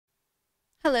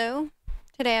Hello,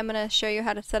 today I'm going to show you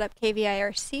how to set up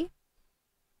KVIrc.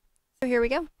 So here we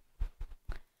go.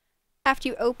 After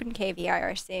you open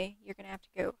KVIrc, you're going to have to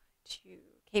go to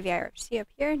KVIrc up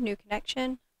here, new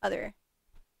connection, other.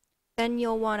 Then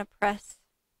you'll want to press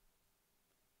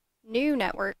new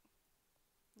network,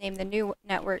 name the new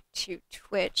network to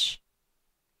Twitch,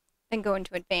 then go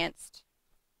into advanced.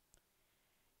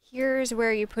 Here's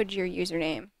where you put your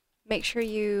username. Make sure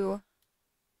you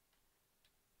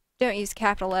don't use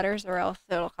capital letters or else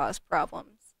it'll cause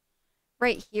problems.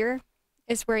 Right here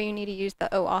is where you need to use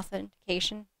the O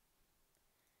authentication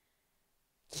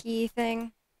key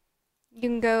thing. You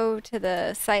can go to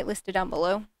the site listed down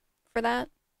below for that.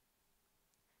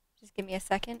 Just give me a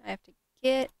second. I have to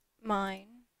get mine.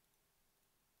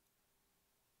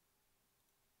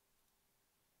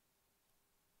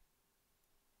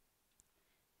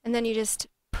 And then you just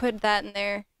put that in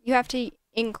there. You have to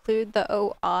include the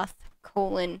OAuth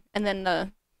colon and then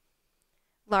the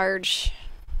large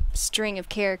string of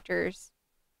characters.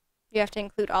 You have to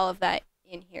include all of that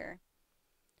in here.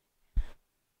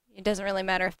 It doesn't really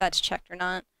matter if that's checked or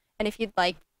not. And if you'd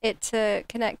like it to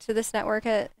connect to this network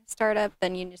at startup,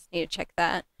 then you just need to check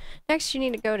that. Next, you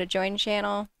need to go to join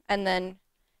channel and then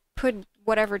put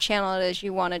whatever channel it is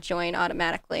you want to join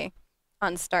automatically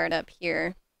on startup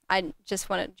here. I just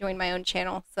want to join my own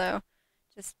channel, so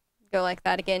just go like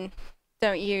that. Again,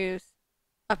 don't use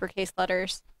uppercase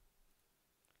letters.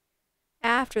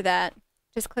 After that,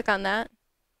 just click on that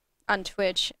on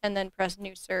Twitch and then press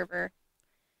new server.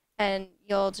 And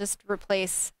you'll just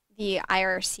replace the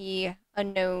IRC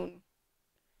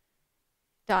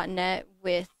unknown.net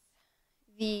with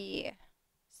the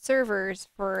servers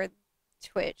for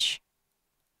Twitch.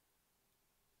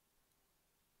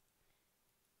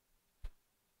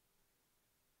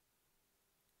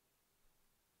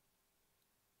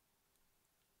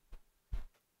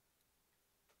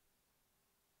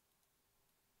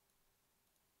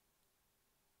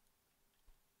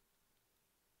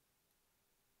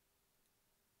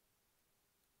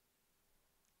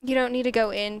 You don't need to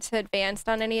go into advanced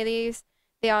on any of these.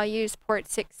 They all use port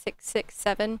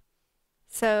 6667.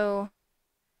 So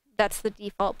that's the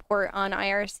default port on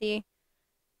IRC.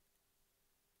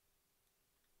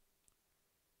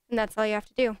 And that's all you have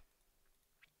to do.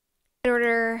 In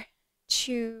order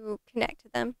to connect to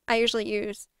them, I usually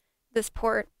use this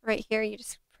port right here. You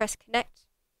just press connect.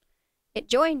 It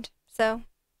joined. So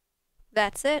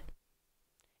that's it.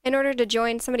 In order to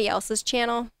join somebody else's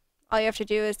channel, all you have to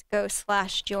do is go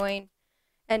 /join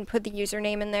and put the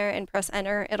username in there and press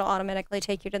enter. It'll automatically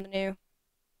take you to the new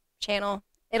channel.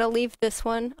 It'll leave this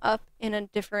one up in a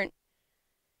different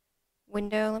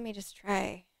window. Let me just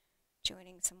try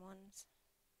joining some ones.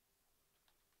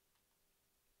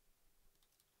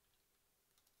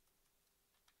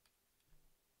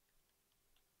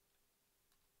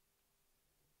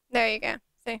 There you go.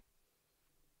 See?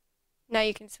 Now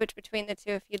you can switch between the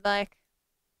two if you'd like.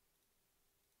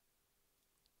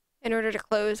 In order to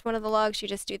close one of the logs, you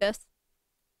just do this.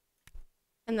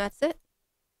 And that's it.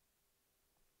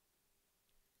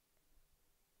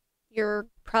 You're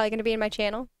probably going to be in my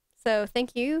channel. So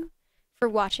thank you for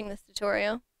watching this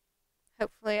tutorial.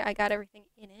 Hopefully I got everything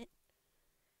in it.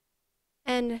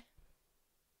 And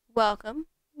welcome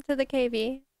to the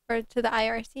KV, or to the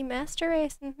IRC Master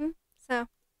Race. So